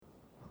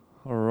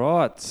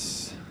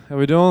right. How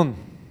we doing?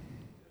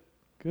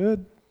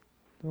 Good?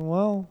 Doing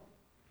well?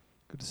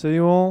 Good to see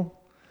you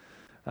all.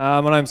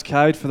 My name's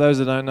Kade, for those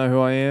that don't know who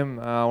I am.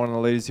 One of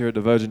the leaders here at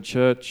Divergent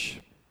Church.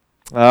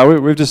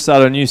 We've just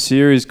started a new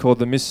series called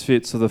The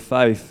Misfits of the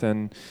Faith,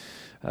 and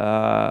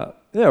I'm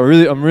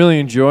really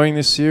enjoying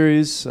this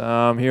series,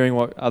 hearing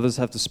what others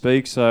have to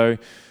speak. So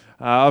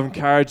I've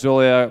encouraged all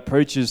our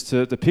preachers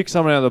to pick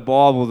someone out of the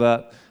Bible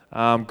that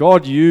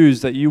God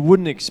used that you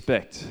wouldn't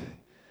expect.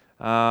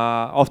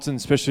 Often,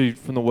 especially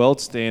from the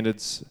world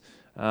standards,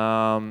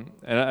 and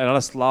I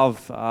just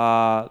love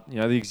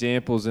the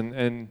examples.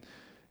 And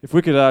if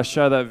we could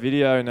show that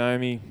video,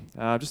 Naomi,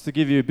 just to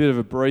give you a bit of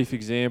a brief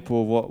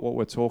example of what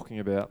we're talking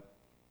about.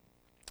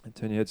 And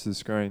turn your head to the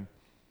screen.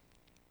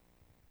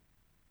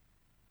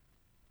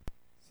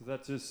 So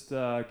that just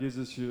gives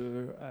us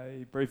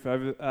a brief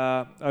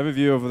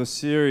overview of the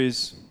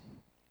series.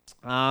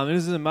 It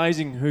is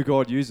amazing who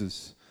God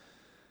uses.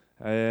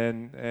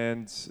 And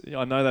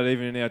I know that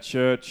even in our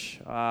church,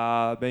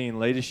 being in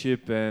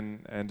leadership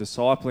and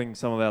discipling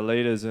some of our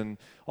leaders, and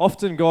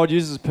often God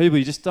uses people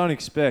you just don't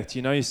expect.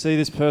 You know, you see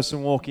this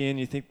person walk in,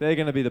 you think they're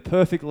going to be the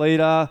perfect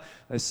leader,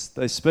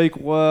 they speak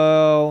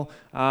well,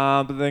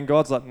 but then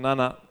God's like, no,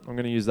 I'm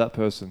going to use that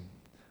person.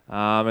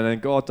 And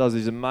then God does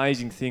these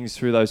amazing things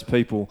through those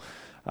people.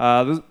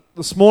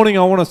 This morning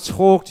I want to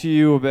talk to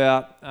you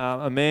about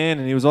a man,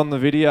 and he was on the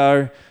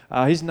video.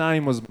 His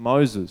name was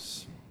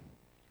Moses.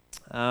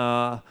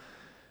 Now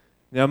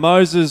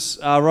Moses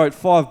wrote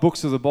 5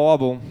 books of the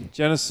Bible: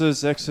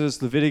 Genesis, Exodus,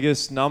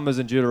 Leviticus, Numbers,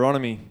 and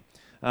Deuteronomy.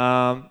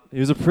 He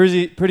was a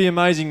pretty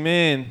amazing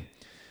man,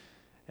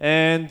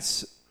 and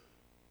it's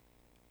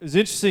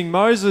interesting.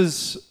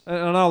 Moses, and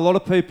I know a lot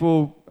of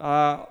people,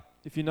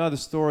 if you know the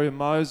story of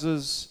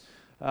Moses,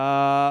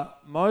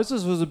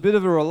 Moses was a bit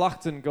of a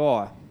reluctant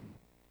guy.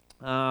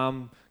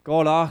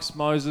 God asked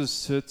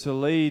Moses to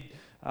lead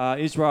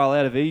Israel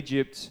out of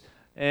Egypt.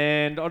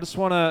 And I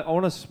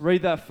want to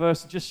read that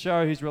first and just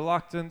show his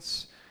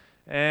reluctance.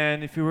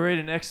 And if you read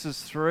in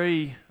Exodus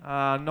 3,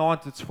 9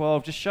 to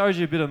 12, just shows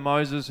you a bit of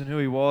Moses and who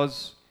he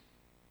was.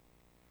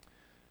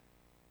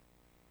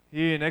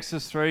 Here in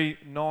Exodus 3,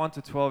 9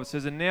 to 12, it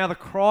says, "And now the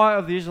cry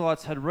of the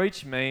Israelites had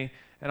reached me,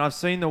 and I've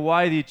seen the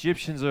way the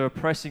Egyptians are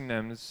oppressing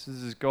them." This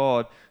is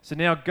God. "So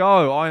now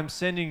go, I am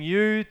sending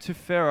you to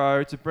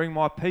Pharaoh to bring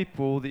my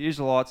people, the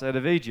Israelites, out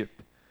of Egypt."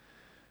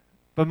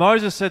 But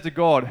Moses said to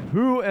God,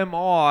 "Who am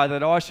I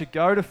that I should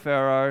go to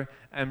Pharaoh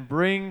and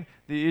bring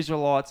the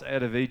Israelites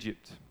out of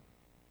Egypt?"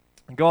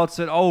 And God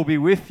said, "I will be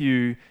with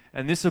you,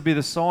 and this will be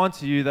the sign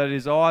to you that it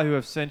is I who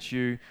have sent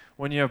you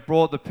when you have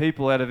brought the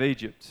people out of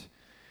Egypt."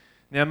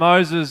 Now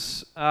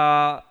Moses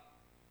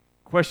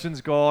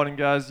questions God and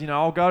goes,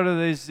 "I'll go to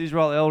these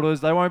Israel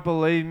elders, they won't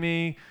believe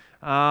me."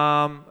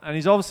 And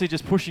he's obviously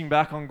just pushing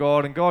back on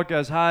God. And God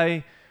goes,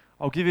 "Hey,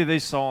 I'll give you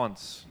these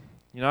signs.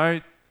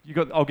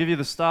 I'll give you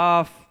the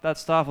staff. That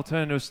staff will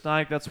turn into a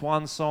snake. That's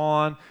one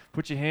sign.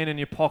 Put your hand in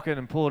your pocket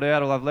and pull it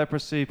out. It'll have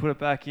leprosy. Put it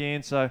back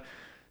in." So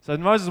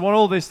Moses wanted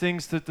all these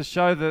things to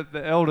show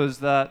the elders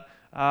that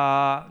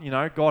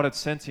God had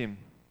sent him.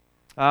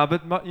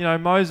 But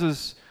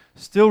Moses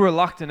still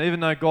reluctant,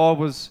 even though God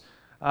was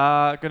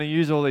going to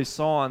use all these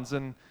signs.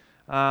 And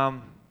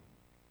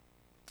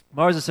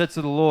Moses said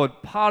to the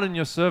Lord, "Pardon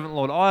your servant,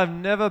 Lord. I have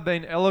never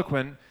been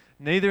eloquent,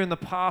 neither in the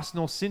past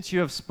nor since you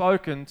have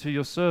spoken to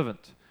your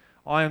servant.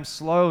 I am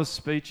slow of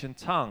speech and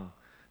tongue."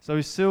 So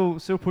he's still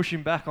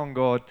pushing back on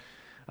God.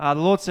 The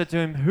Lord said to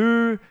him,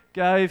 "Who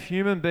gave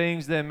human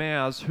beings their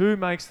mouths? Who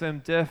makes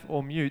them deaf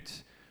or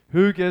mute?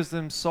 Who gives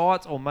them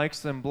sight or makes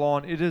them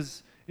blind?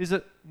 Is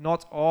it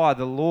not I,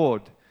 the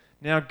Lord?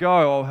 Now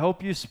go, I'll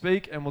help you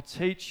speak and will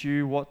teach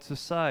you what to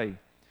say."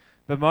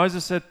 But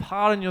Moses said,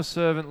 "Pardon your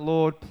servant,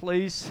 Lord.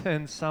 Please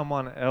send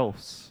someone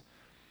else."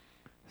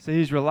 See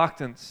his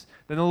reluctance.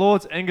 Then the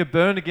Lord's anger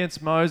burned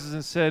against Moses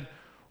and said,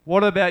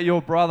 "What about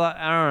your brother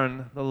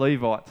Aaron, the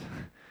Levite?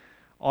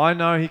 I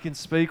know he can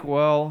speak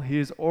well. He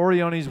is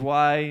already on his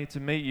way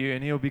to meet you,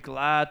 and he'll be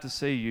glad to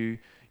see you.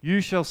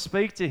 You shall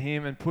speak to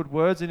him and put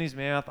words in his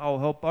mouth. I will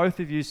help both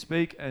of you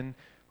speak and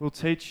will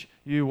teach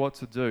you what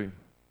to do."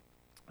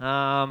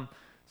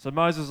 So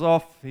Moses is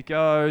off. He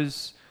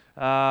goes.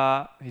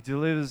 He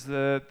delivers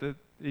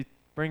he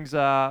brings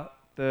the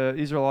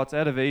Israelites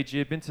out of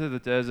Egypt into the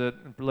desert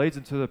and leads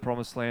them to the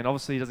promised land.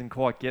 Obviously, he doesn't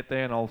quite get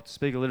there, and I'll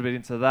speak a little bit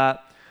into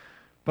that.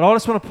 But I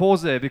just want to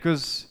pause there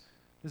because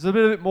there's a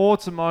bit more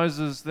to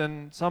Moses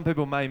than some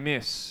people may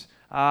miss.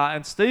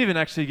 And Stephen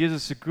actually gives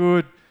us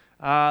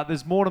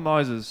there's more to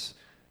Moses.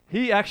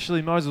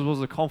 Moses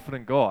was a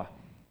confident guy.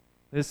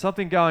 There's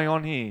something going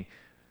on here.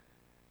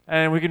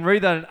 And we can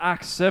read that in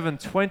Acts 7,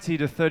 20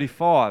 to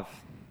 35.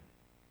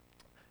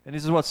 And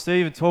this is what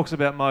Stephen talks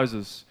about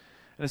Moses.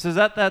 And it says,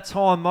 "At that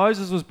time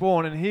Moses was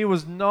born, and he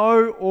was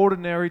no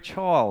ordinary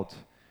child.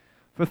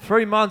 For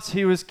 3 months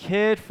he was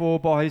cared for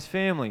by his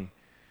family.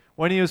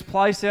 When he was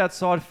placed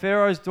outside,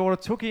 Pharaoh's daughter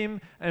took him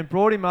and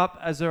brought him up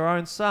as her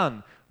own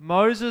son.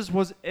 Moses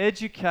was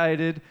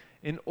educated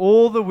in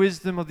all the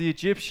wisdom of the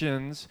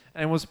Egyptians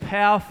and was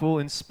powerful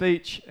in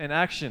speech and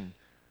action."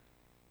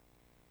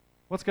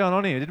 What's going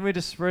on here? Didn't we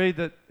just read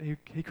that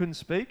he couldn't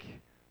speak?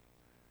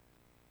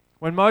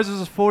 When Moses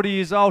was 40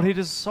 years old, he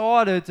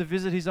decided to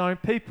visit his own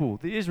people,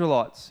 the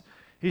Israelites.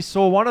 He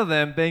saw one of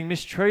them being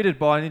mistreated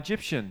by an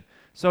Egyptian.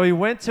 So he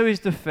went to his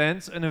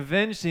defense and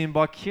avenged him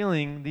by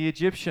killing the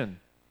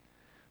Egyptian.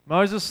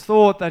 Moses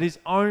thought that his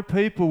own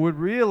people would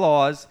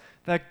realize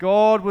that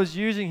God was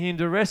using him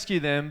to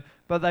rescue them,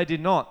 but they did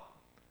not.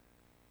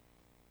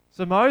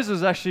 So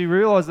Moses actually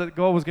realized that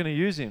God was going to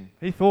use him.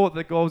 He thought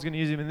that God was going to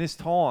use him in this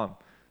time.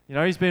 You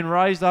know, he's been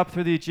raised up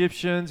through the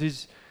Egyptians.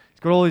 He's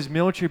got all his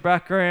military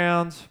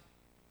background.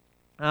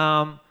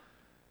 The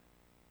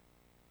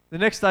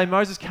next day,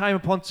 Moses came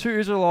upon 2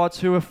 Israelites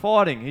who were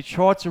fighting. He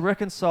tried to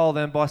reconcile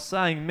them by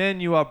saying, "Men,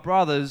 you are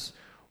brothers.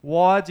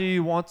 Why do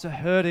you want to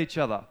hurt each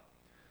other?"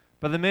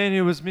 But the man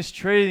who was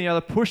mistreating the other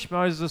pushed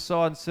Moses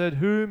aside and said,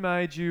 "Who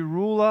made you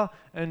ruler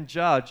and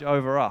judge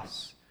over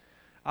us?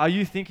 Are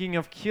you thinking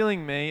of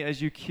killing me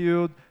as you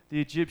killed the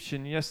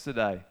Egyptian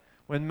yesterday?"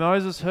 When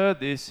Moses heard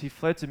this, he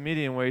fled to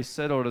Midian, where he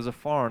settled as a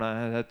foreigner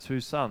and had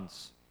 2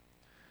 sons.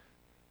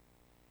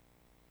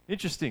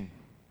 Interesting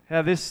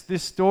how this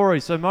story.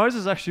 So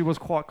Moses actually was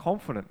quite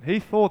confident. He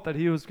thought that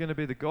he was going to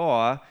be the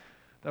guy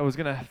that was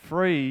going to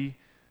free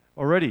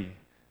already.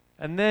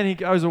 And then he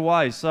goes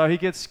away. So he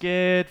gets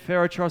scared.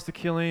 Pharaoh tries to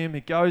kill him.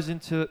 He goes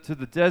into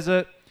the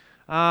desert.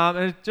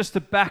 And just to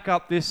back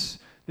up this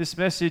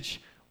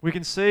message, we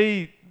can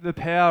see the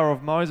power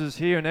of Moses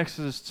here in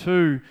Exodus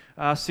 2,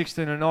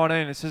 16 and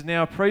 19. It says,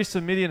 "Now a priest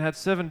of Midian had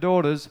 7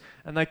 daughters,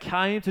 and they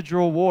came to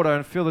draw water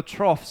and fill the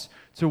troughs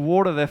to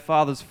water their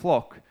father's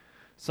flock.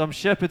 Some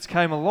shepherds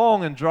came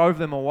along and drove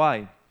them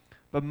away.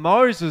 But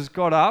Moses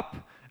got up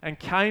and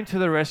came to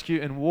the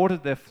rescue and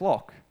watered their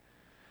flock.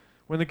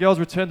 When the girls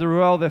returned to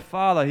Reuel, their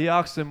father, he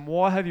asked them,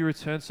 'Why have you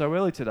returned so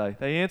early today?'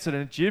 They answered,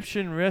 'An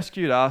Egyptian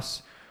rescued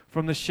us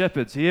from the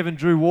shepherds. He even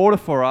drew water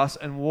for us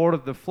and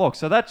watered the flock.'"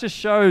 So that just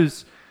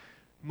shows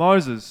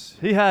Moses.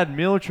 He had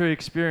military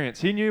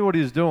experience. He knew what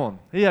he was doing.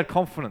 He had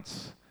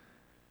confidence.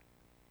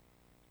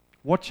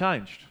 What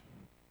changed?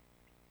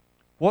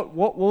 What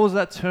was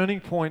that turning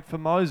point for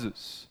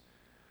Moses?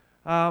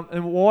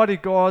 And why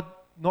did God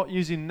not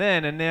use him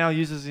then and now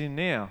uses him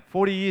now?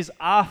 40 years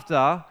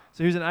after,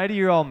 so he was an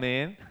 80-year-old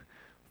man.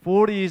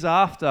 40 years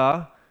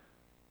after,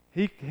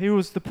 he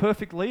was the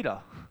perfect leader.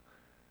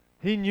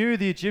 He knew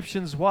the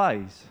Egyptians'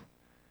 ways.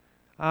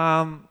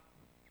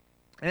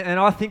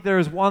 And I think there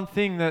is one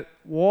thing that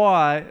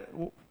what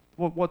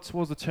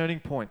was the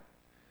turning point?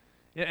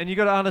 Yeah, and you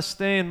got to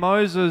understand,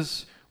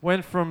 Moses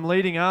went from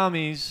leading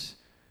armies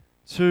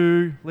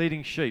to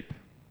leading sheep.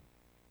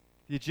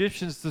 The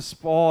Egyptians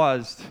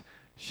despised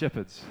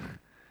shepherds.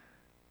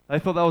 They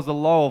thought that was the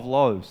low of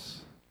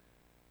lows.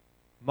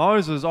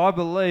 Moses, I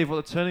believe,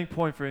 what the turning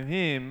point for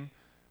him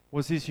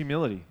was his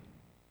humility.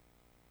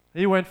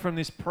 He went from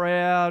this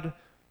proud,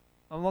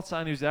 I'm not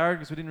saying he was arrogant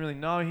because we didn't really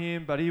know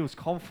him, but he was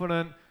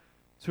confident,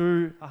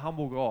 to a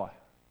humble guy.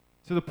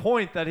 To the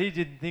point that he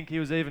didn't think he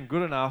was even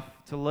good enough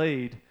to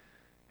lead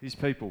his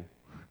people.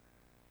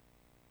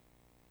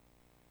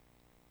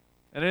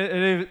 And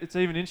it's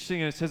even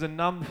interesting, and it says in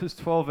Numbers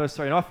 12 verse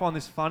 3, and I find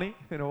this funny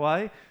in a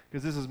way,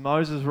 because this is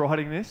Moses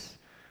writing this,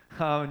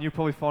 and you'll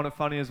probably find it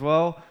funny as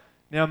well.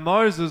 Now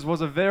Moses was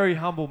a very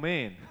humble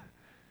man,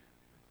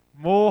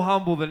 more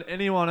humble than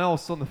anyone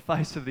else on the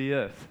face of the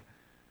earth.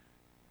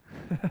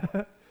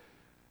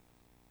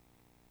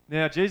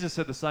 Now Jesus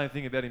said the same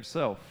thing about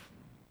himself.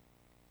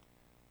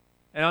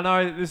 And I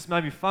know this may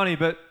be funny,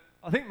 but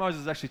I think Moses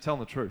is actually telling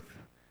the truth.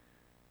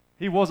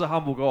 He was a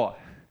humble guy.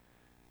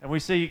 And we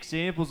see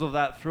examples of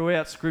that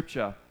throughout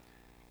Scripture.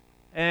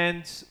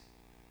 And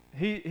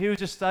he was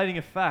just stating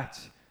a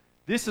fact.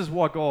 This is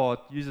why God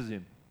uses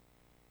him.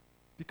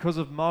 Because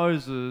of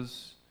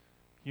Moses'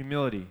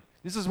 humility.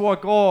 This is why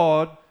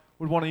God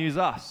would want to use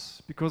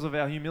us, because of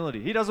our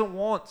humility. He doesn't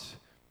want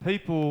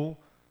people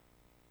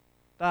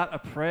that are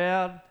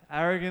proud,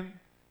 arrogant,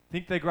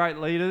 think they're great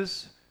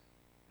leaders.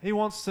 He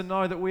wants to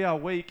know that we are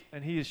weak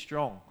and he is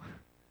strong.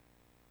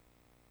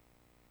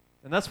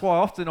 And that's why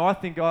often I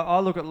think I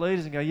look at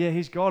leaders and go, yeah,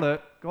 he's got it.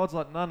 God's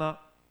like, no.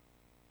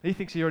 He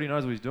thinks he already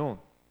knows what he's doing.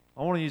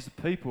 I want to use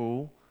the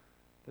people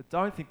that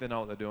don't think they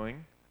know what they're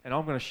doing, and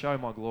I'm going to show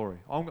my glory.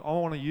 I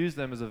want to use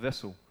them as a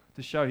vessel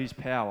to show his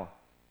power.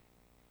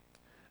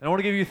 And I want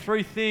to give you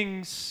 3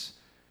 things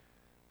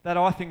that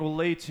I think will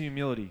lead to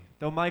humility.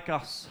 They'll make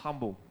us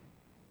humble.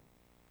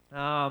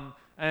 And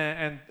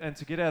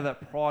to get out of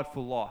that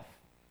prideful life.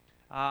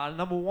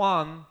 Number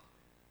 1,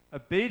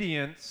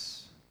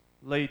 obedience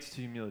leads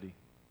to humility.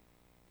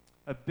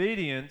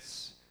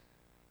 Obedience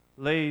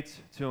leads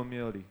to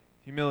humility.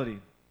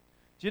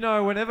 Do you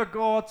know, whenever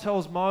God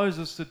tells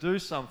Moses to do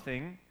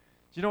something,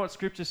 do you know what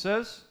Scripture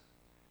says?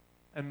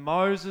 And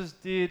Moses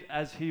did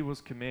as he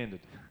was commanded.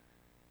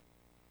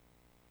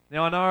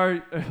 Now I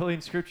know early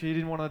in Scripture he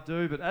didn't want to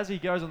do, but as he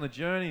goes on the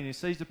journey and he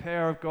sees the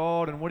power of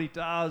God and what he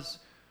does,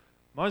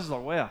 Moses is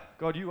like, wow,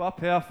 God, you are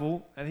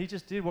powerful, and he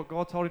just did what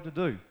God told him to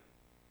do.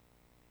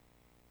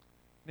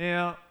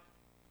 Now,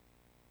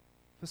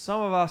 for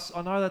some of us,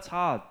 I know that's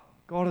hard.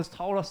 God has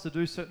told us to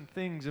do certain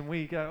things, and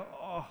we go,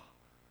 oh.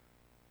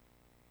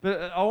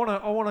 But I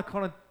want to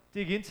kind of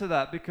dig into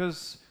that,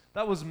 because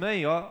that was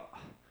me. I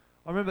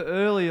remember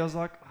early, I was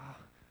like, oh,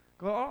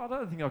 God, I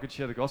don't think I could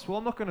share the gospel.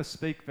 I'm not going to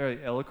speak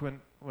very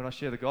eloquent when I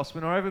share the gospel.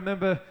 And I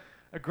remember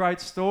a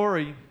great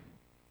story.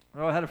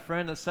 I had a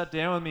friend that sat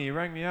down with me. He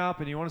rang me up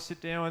and he wanted to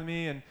sit down with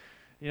me, and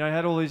he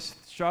had all these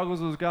struggles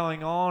that was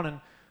going on,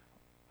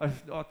 and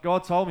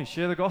God told me,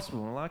 share the gospel.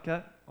 And I'm like,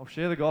 okay, I'll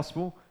share the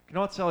gospel. Can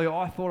I tell you,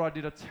 I thought I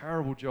did a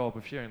terrible job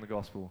of sharing the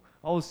gospel.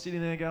 I was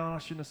sitting there going, I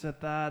shouldn't have said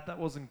that. That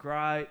wasn't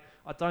great.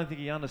 I don't think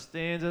he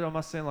understands it. I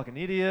must sound like an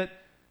idiot.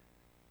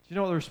 Do you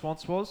know what the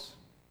response was?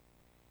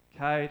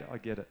 Kade, I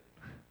get it.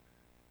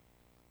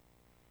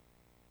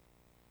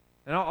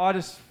 And I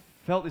just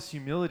felt this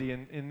humility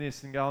in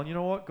this, and going, you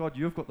know what, God,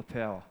 you've got the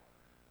power.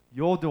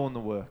 You're doing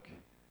the work.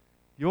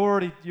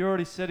 You're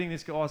already setting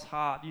this guy's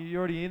heart.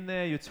 You're already in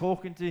there. You're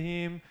talking to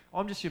him.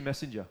 I'm just your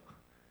messenger.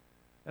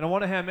 And I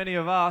wonder how many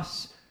of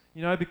us,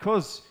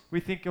 because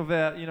we think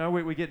about,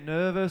 we get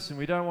nervous and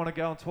we don't want to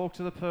go and talk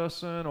to the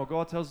person, or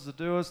God tells us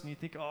to do us, and you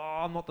think,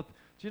 oh, I'm not the... Do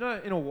you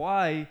know, in a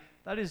way,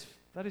 that is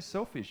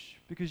selfish,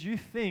 because you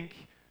think,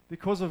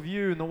 because of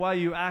you and the way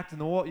you act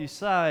and what you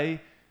say,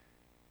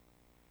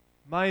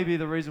 maybe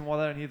the reason why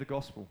they don't hear the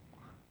gospel.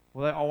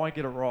 Well, I won't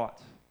get it right.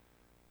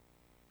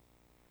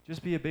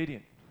 Just be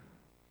obedient.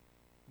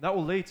 And that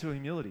will lead to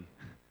humility,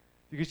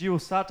 because you will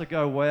start to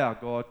go, wow,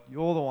 God,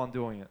 you're the one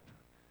doing it.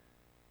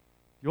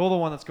 You're the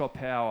one that's got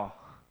power.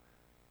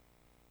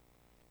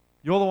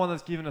 You're the one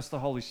that's given us the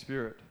Holy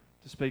Spirit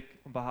to speak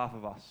on behalf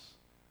of us.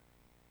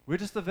 We're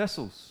just the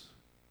vessels.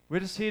 We're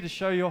just here to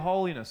show your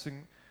holiness.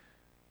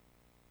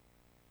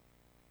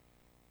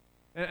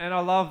 And I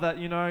love that,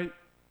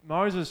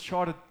 Moses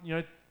tried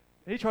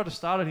to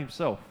start it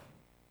himself.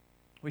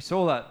 We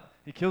saw that.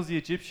 He kills the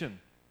Egyptian.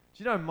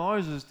 Do you know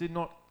Moses did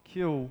not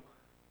kill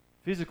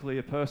physically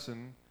a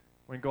person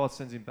when God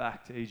sends him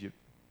back to Egypt?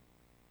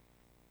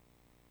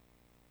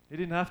 He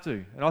didn't have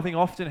to. And I think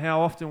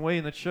how often we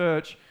in the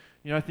church,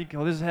 think,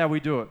 oh, this is how we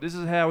do it. This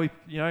is how we,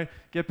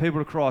 get people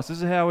to Christ. This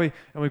is how and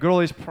we've got all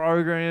these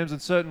programs and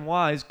certain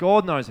ways.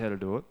 God knows how to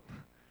do it.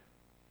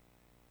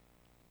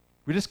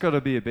 We just got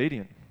to be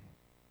obedient.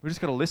 We just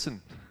got to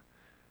listen.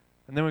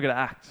 And then we've got to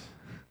act.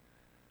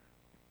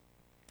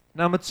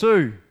 Number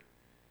 2,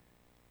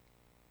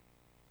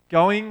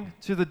 going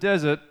to the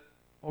desert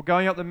or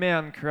going up the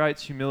mountain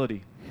creates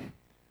humility.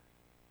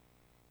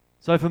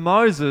 So for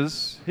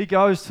Moses, he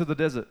goes to the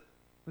desert.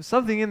 There's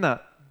something in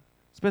that.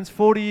 Spends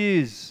 40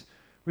 years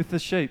with the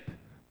sheep,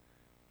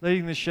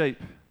 leading the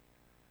sheep.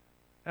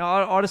 And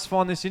I just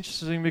find this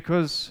interesting,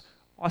 because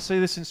I see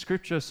this in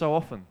Scripture so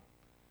often.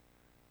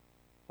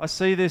 I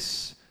see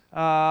this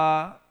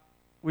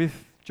with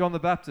John the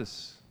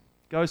Baptist,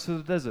 goes to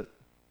the desert.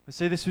 I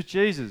see this with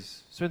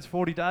Jesus, spends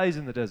 40 days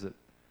in the desert.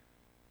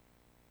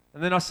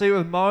 And then I see it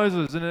with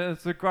Moses, and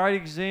it's a great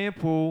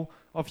example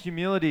of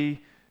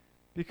humility,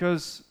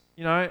 because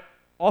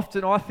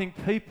often I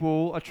think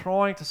people are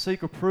trying to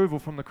seek approval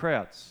from the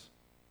crowds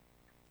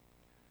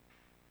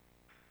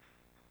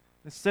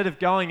instead of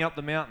going up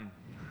the mountain.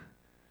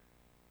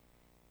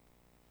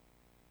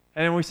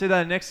 And we see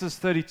that in Exodus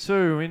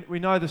 32. We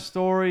know the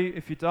story.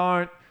 If you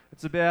don't,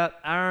 it's about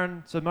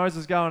Aaron. So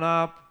Moses going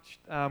up.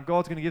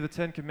 God's going to give the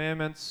 10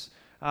 Commandments.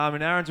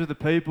 And Aaron's with the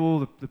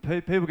people. The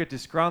people get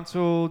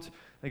disgruntled.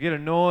 They get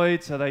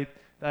annoyed. So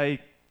they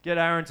get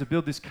Aaron to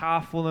build this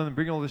calf for them and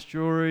bring all this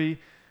jewelry.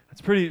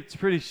 It's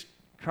pretty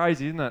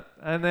crazy, isn't it?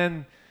 And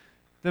then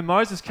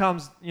Moses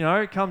comes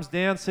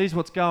down, sees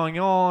what's going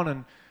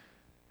on,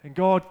 and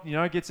God,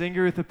 gets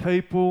angry with the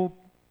people.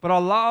 But I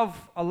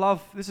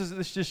love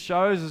this just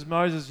shows as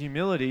Moses'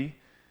 humility,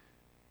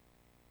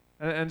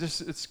 and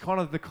just it's kind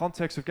of the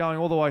context of going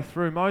all the way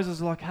through. Moses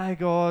is like, hey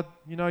God,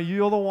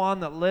 you're the one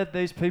that led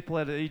these people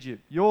out of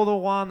Egypt. You're the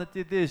one that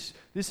did this.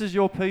 This is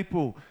your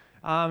people.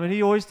 And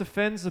he always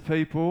defends the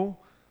people,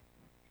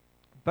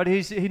 but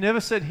he never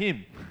said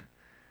him.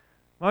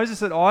 Moses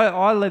said,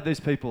 I led these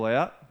people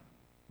out.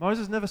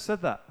 Moses never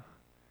said that.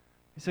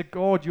 He said,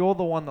 God, you're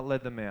the one that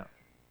led them out.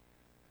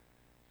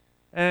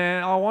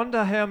 And I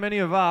wonder how many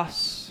of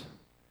us,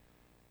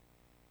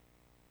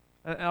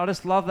 and I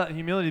just love that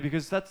humility,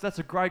 because that's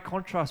a great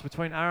contrast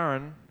between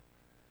Aaron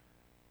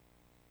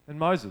and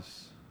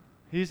Moses.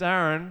 Here's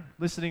Aaron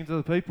listening to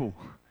the people,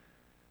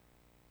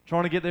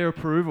 trying to get their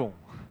approval.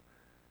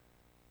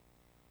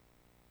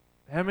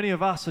 How many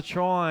of us are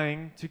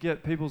trying to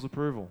get people's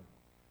approval?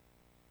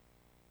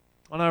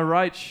 I know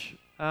Rach,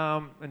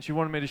 and she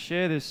wanted me to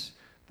share this,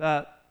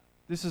 that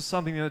this is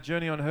something, a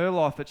journey on her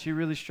life that she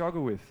really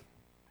struggled with.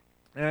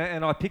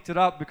 And I picked it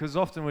up because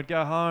often we'd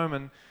go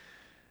home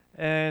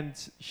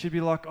and she'd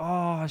be like, oh,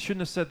 I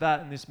shouldn't have said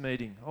that in this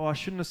meeting. Oh, I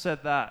shouldn't have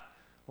said that.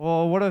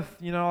 Or what if,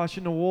 I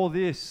shouldn't have wore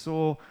this.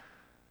 And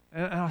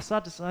I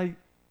start to say,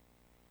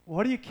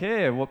 why do you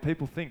care what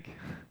people think?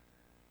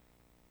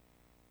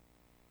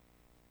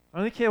 I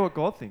only care what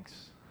God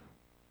thinks.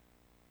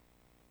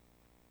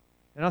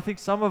 And I think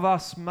some of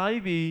us,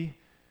 maybe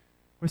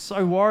we're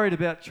so worried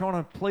about trying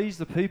to please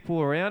the people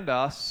around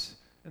us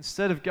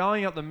instead of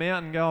going up the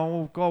mountain going,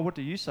 well, God, what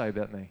do you say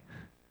about me?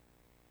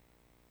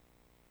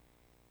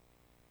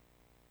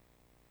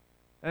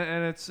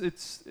 And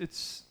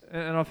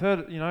and I've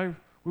heard,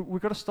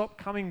 we've got to stop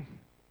coming.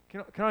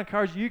 Can I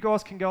encourage you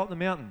guys can go up the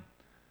mountain.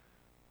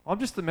 I'm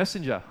just the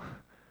messenger.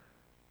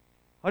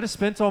 I just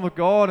spend time with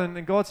God,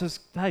 and God says,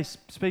 hey,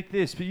 speak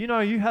this. But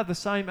you have the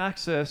same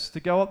access to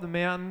go up the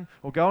mountain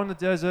or go in the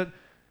desert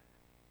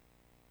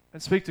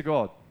and speak to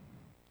God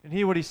and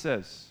hear what he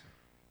says.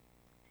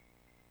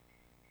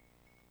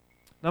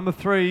 Number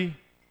 3,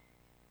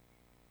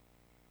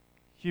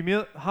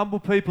 humble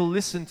people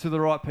listen to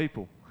the right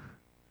people.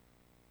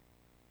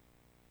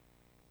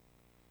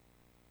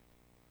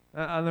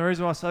 And the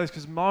reason why I say this is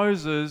because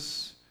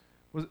Moses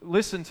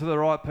listened to the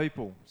right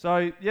people.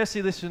 So, yes,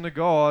 he listened to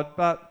God,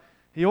 but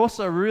he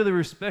also really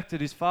respected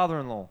his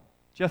father-in-law,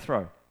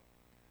 Jethro.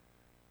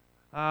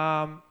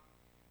 And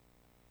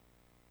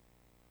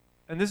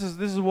this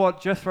is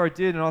what Jethro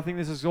did, and I think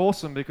this is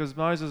awesome because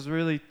Moses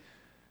really...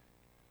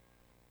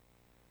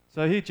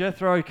 So here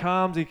Jethro he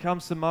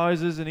comes to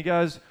Moses and he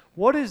goes,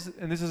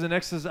 and this is in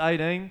Exodus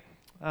 18,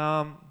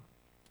 and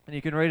you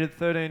can read it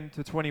 13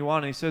 to 21,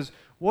 and he says,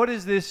 what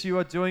is this you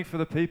are doing for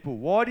the people?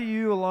 Why do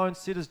you alone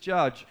sit as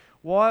judge?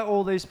 Why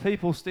all these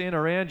people stand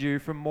around you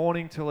from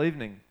morning till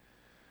evening?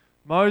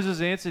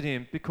 Moses answered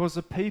him, because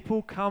the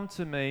people come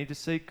to me to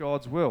seek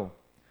God's will.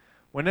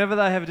 Whenever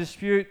they have a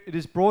dispute, it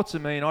is brought to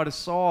me, and I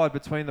decide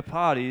between the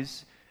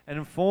parties and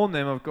inform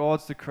them of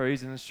God's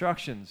decrees and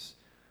instructions.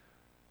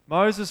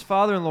 Moses'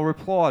 father-in-law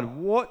replied,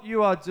 what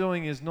you are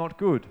doing is not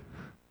good.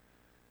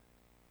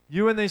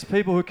 You and these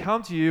people who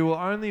come to you will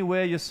only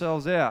wear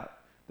yourselves out.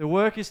 The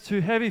work is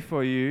too heavy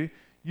for you.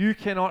 You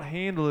cannot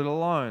handle it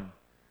alone.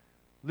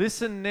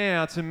 Listen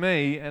now to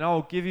me, and I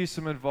will give you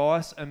some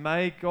advice, and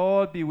may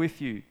God be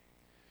with you.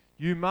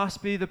 You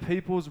must be the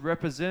people's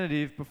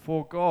representative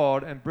before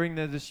God and bring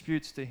their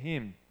disputes to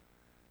him.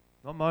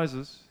 Not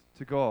Moses,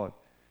 to God.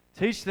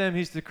 Teach them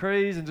his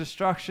decrees and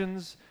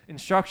instructions,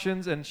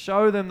 and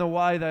show them the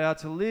way they are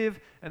to live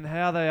and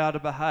how they are to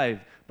behave.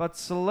 But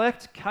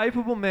select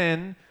capable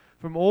men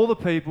from all the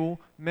people,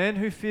 men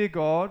who fear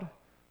God,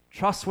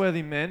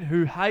 trustworthy men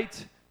who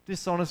hate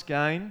dishonest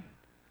gain,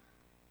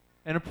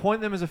 and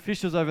appoint them as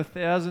officials over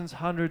thousands,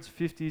 hundreds,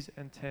 fifties,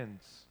 and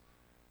tens.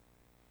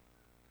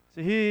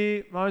 So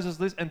here Moses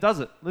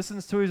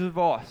listens to his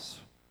advice.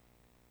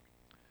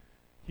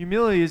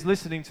 Humility is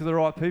listening to the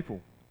right people.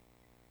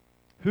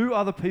 Who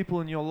are the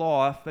people in your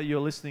life that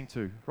you're listening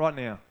to right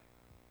now?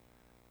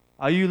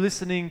 Are you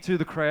listening to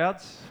the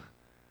crowds?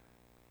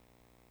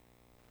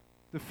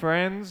 The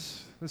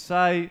friends that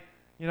say,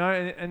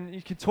 and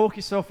you can talk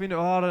yourself into,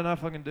 I don't know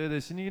if I can do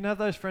this. And you can have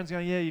those friends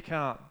going, yeah, you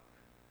can't.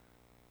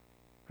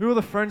 Who are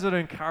the friends that are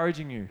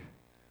encouraging you?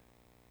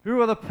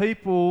 Who are the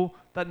people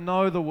that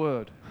know the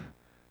word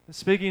and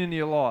speaking into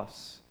your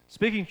lives?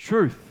 Speaking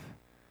truth.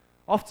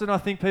 Often I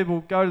think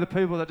people go to the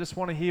people that just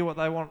want to hear what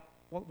they want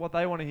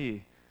to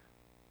hear.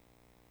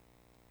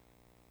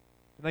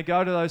 And they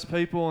go to those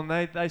people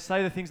and they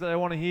say the things that they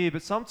want to hear,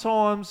 but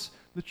sometimes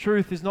the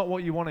truth is not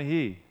what you want to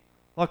hear.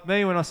 Like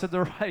me when I said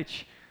to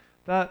Rach,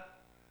 that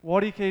why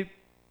do you keep,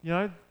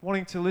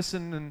 wanting to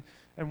listen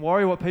and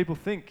worry what people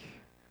think?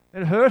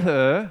 It hurt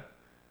her.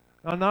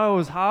 I know it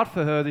was hard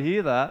for her to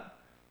hear that.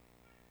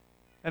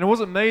 And it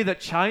wasn't me that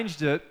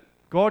changed it.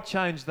 God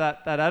changed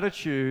that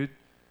attitude.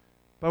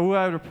 But we were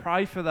able to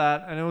pray for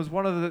that, and it was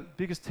one of the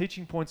biggest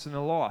teaching points in her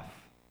life.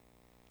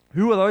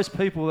 Who are those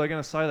people that are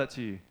going to say that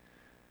to you?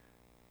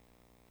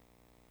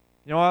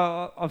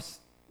 I've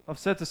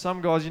said to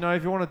some guys,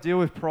 if you want to deal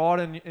with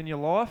pride in your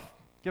life,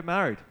 get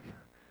married.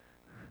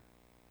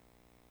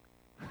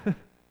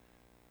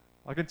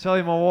 I can tell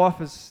you my wife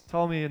has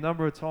told me a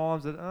number of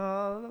times that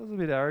was a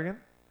bit arrogant.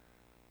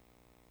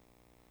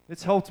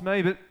 It's helped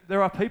me, but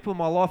there are people in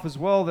my life as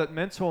well that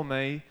mentor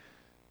me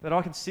that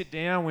I can sit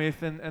down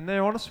with and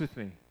they're honest with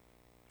me.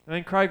 I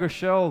mean, Craig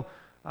Rochelle,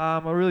 I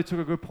really took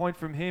a good point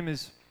from him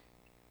is,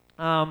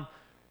 don't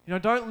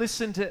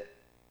listen to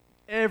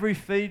every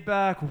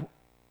feedback,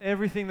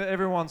 everything that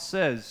everyone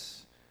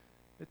says.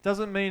 It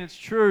doesn't mean it's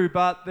true,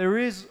 but there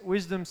is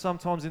wisdom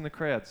sometimes in the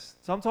crowds.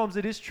 Sometimes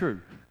it is true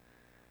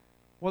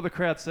what the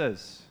crowd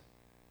says.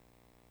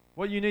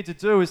 What you need to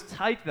do is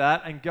take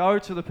that and go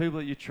to the people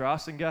that you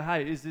trust and go,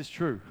 hey, is this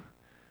true?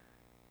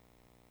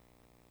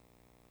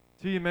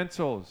 To your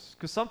mentors.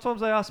 Because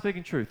sometimes they are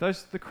speaking truth.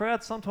 The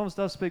crowd sometimes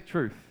does speak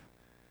truth.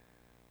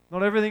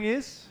 Not everything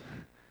is.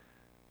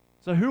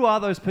 So who are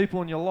those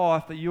people in your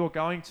life that you are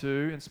going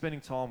to and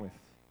spending time with?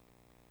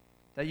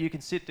 That you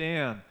can sit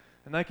down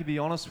and they can be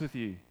honest with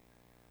you.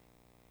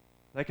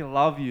 They can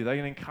love you. They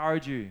can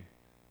encourage you.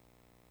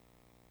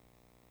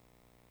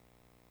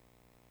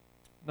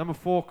 Number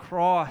 4,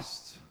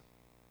 Christ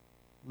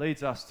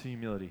leads us to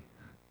humility.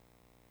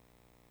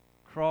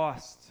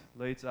 Christ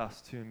leads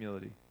us to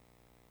humility.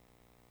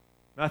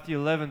 Matthew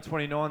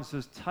 11:29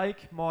 says,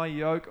 "Take my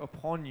yoke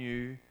upon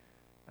you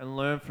and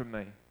learn from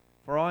me,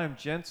 for I am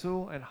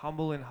gentle and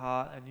humble in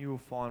heart, and you will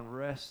find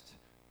rest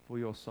for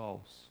your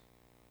souls."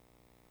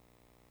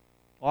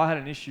 I had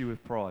an issue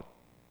with pride.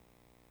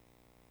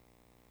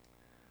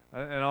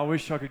 And I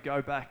wish I could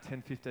go back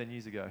 10, 15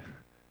 years ago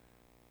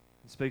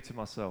and speak to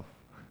myself.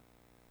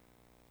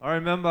 I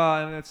remember,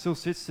 and it still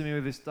sits to me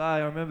with this day,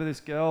 I remember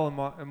this girl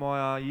in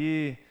my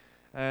year,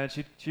 and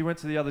she went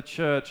to the other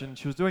church, and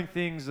she was doing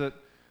things that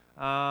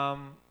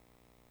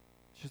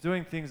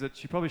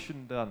she probably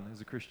shouldn't have done as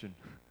a Christian.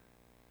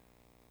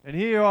 And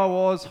here I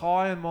was,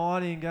 high and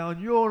mighty, and going,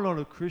 "You're not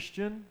a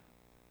Christian.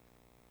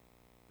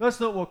 That's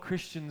not what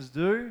Christians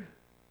do."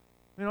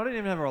 I mean, I didn't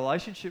even have a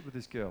relationship with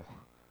this girl.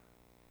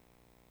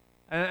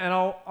 And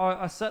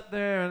I sat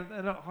there,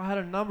 and I had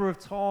a number of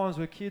times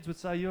where kids would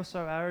say, "You're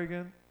so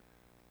arrogant."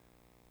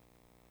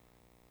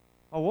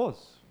 I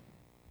was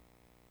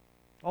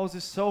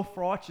this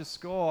self-righteous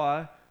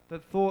guy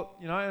that thought,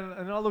 and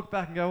I look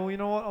back and go, well, you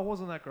know what? I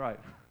wasn't that great.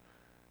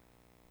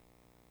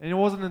 And it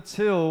wasn't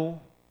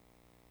until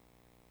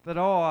that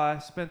I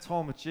spent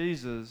time with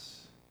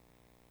Jesus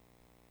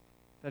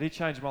that he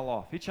changed my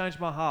life. He changed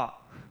my heart.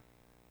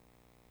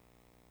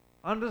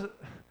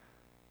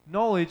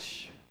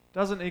 Knowledge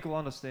doesn't equal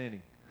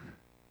understanding.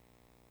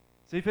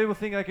 See, people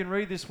think they can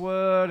read this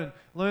word and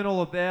learn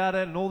all about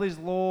it and all these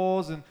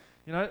laws, and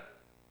it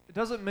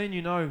doesn't mean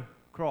you know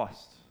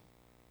Christ.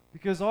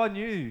 Because I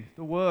knew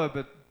the word,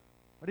 but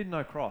I didn't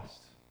know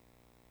Christ.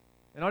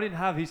 And I didn't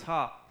have his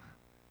heart.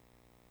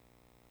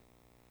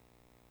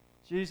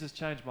 Jesus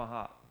changed my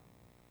heart.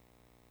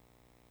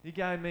 He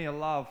gave me a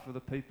love for the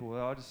people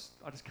that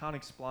I just can't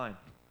explain.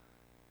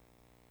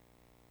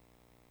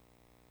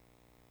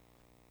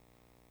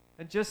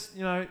 And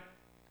I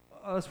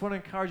just want to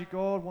encourage you,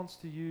 God wants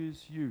to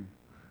use you.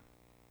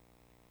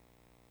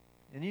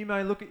 And you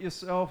may look at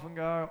yourself and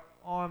go,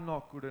 "I'm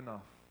not good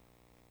enough."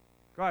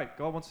 Great,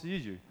 God wants to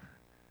use you.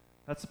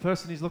 That's the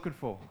person he's looking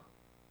for.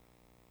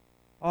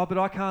 "Oh, but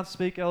I can't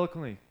speak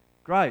eloquently."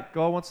 Great,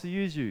 God wants to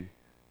use you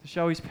to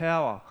show his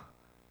power.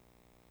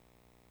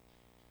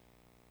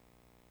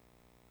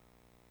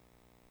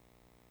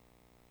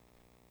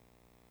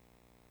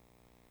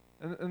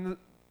 And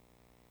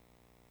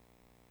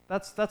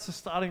that's the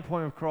starting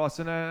point of Christ.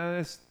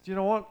 And you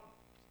know what?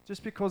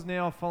 Just because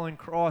now I'm following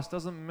Christ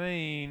doesn't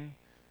mean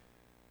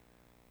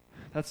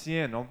that's the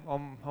end.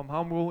 I'm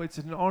humble. It's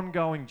an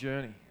ongoing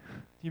journey.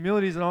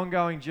 Humility is an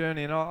ongoing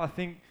journey, and I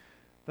think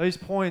these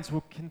points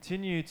will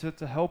continue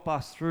to help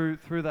us through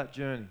that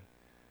journey.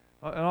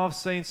 And I've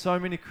seen so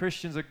many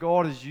Christians that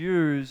God has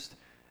used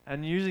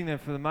and using them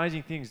for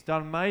amazing things,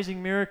 done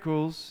amazing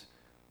miracles,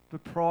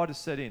 but pride has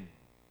set in.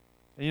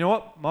 And you know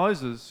what?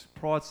 Moses,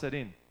 pride set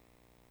in,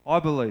 I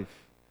believe.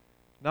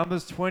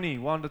 Numbers 20,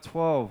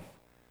 1-12.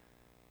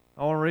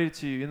 I want to read it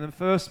to you. In the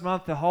first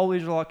month, the whole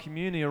Israelite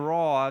community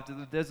arrived at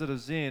the desert of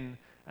Zin,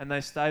 and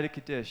they stayed at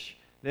Kadesh.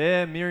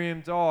 There,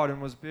 Miriam died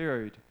and was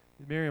buried.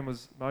 Miriam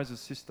was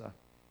Moses' sister.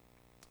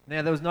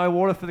 Now, there was no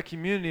water for the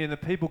community, and the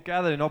people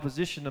gathered in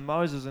opposition to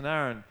Moses and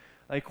Aaron.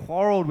 They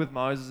quarreled with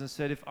Moses and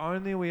said, "If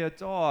only we had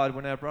died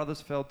when our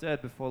brothers fell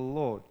dead before the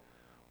Lord.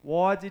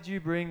 Why did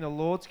you bring the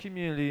Lord's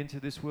community into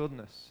this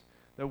wilderness,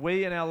 that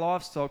we and our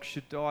livestock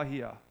should die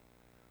here?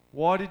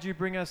 Why did you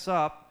bring us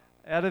up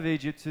out of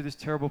Egypt to this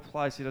terrible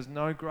place? It has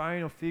no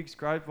grain or figs,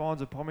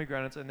 grapevines or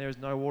pomegranates, and there is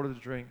no water to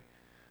drink."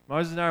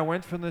 Moses and Aaron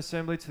went from the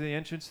assembly to the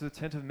entrance to the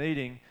tent of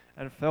meeting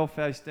and fell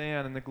face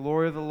down, and the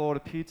glory of the Lord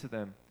appeared to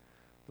them.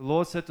 The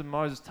Lord said to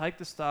Moses, "Take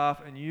the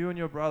staff, and you and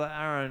your brother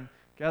Aaron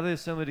gather the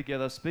assembly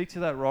together, speak to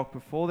that rock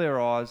before their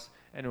eyes,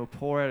 and it will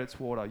pour out its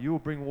water. You will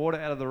bring water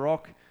out of the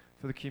rock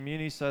for the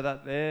community so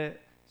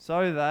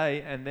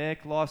they and their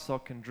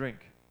livestock can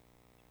drink."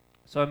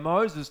 So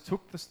Moses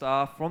took the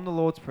staff from the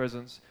Lord's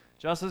presence,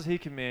 just as he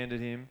commanded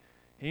him.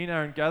 He and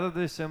Aaron gathered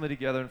the assembly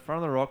together in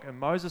front of the rock, and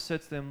Moses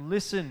said to them,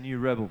 "Listen, you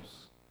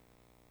rebels.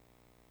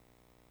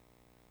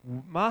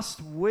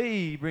 Must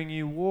we bring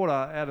you water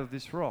out of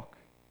this rock?"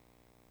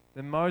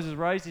 Then Moses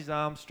raised his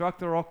arm, struck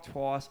the rock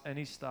twice, and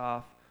his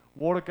staff.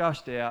 Water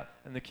gushed out,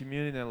 and the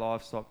community and their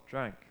livestock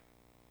drank.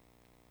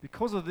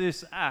 Because of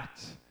this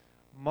act,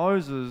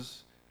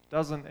 Moses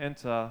doesn't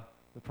enter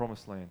the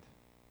promised land.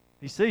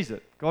 He sees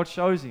it. God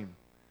shows him.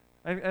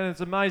 And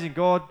it's amazing.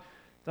 God,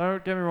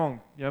 don't get me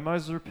wrong,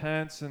 Moses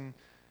repents,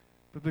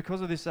 but because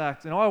of this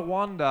act, and I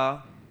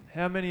wonder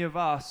how many of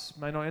us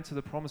may not enter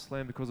the promised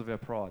land because of our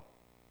pride.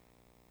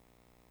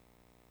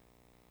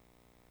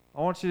 I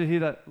want you to hear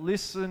that.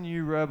 Listen,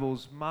 you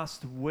rebels,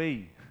 must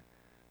we?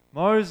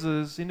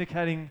 Moses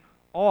indicating,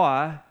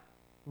 I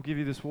will give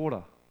you this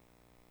water.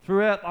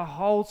 Throughout the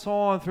whole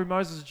time, through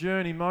Moses'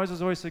 journey,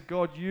 Moses always said,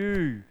 "God,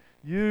 you're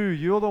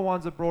the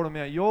ones that brought him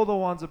out. You're the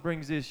ones that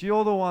brings this.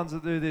 You're the ones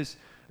that do this."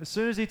 As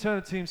soon as he turned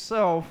it to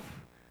himself,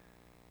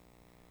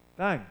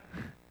 bang.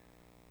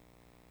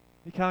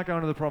 He can't go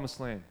into the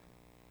promised land.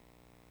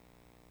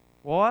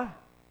 Why?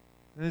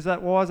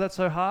 Why is that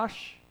so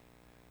harsh?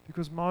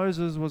 Because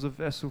Moses was a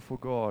vessel for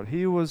God.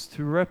 He was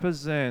to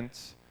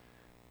represent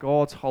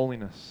God's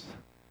holiness.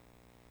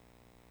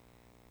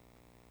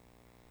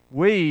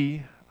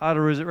 We are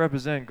to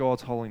represent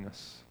God's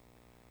holiness.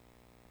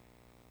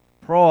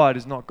 Pride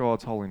is not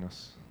God's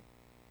holiness.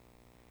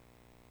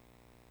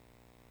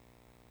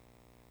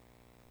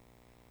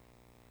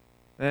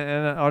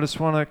 And I just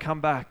want to come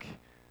back.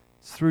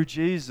 It's through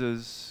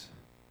Jesus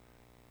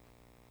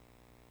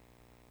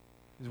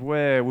is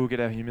where we'll get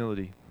our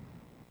humility.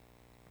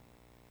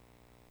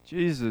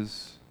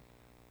 Jesus.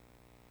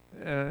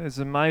 It's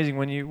amazing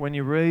when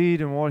you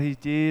read and what he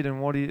did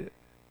and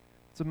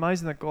it's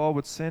amazing that God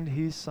would send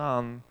his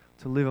son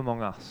to live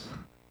among us.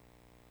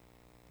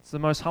 It's the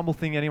most humble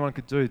thing anyone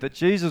could do, that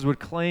Jesus would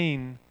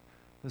clean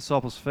the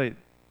disciples' feet.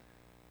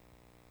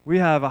 We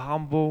have a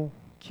humble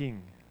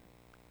king,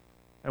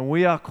 and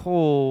we are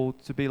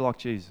called to be like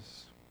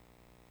Jesus,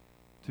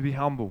 to be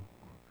humble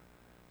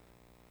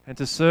and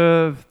to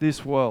serve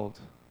this world.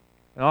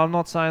 And I'm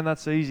not saying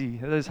that's easy,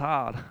 it is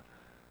hard.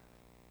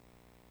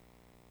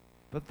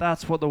 But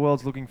that's what the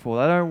world's looking for.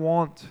 They don't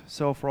want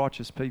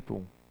self-righteous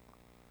people.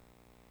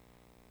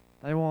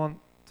 They want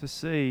to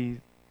see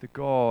the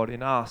God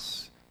in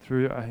us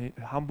through a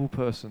humble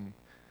person.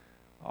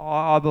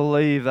 I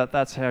believe that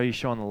that's how you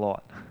shine the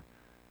light.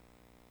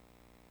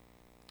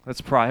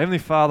 Let's pray. Heavenly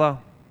Father,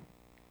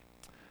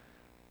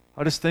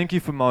 I just thank you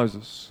for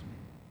Moses.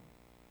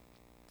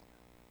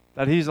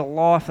 That he's a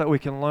life that we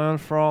can learn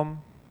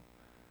from.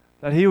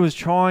 That he was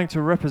trying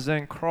to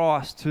represent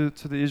Christ to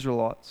the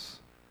Israelites.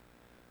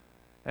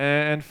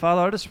 And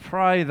Father, I just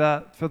pray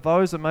that for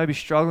those that may be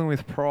struggling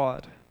with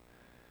pride,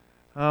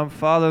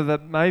 Father,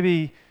 that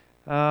maybe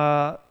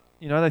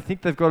they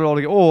think they've got it all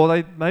together,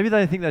 or maybe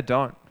they think they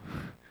don't.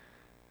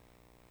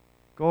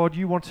 God,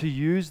 you want to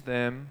use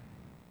them,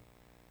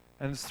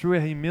 and it's through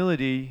our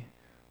humility,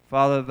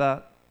 Father,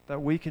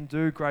 that we can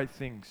do great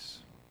things.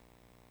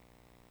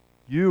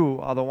 You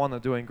are the one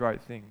that's doing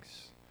great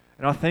things.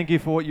 And I thank you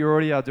for what you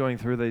already are doing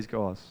through these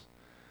guys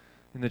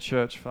in the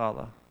church,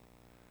 Father.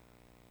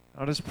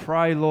 I just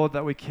pray, Lord,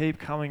 that we keep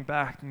coming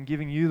back and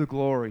giving you the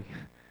glory.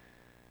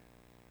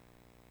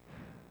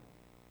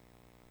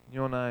 In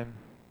your name,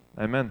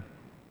 amen.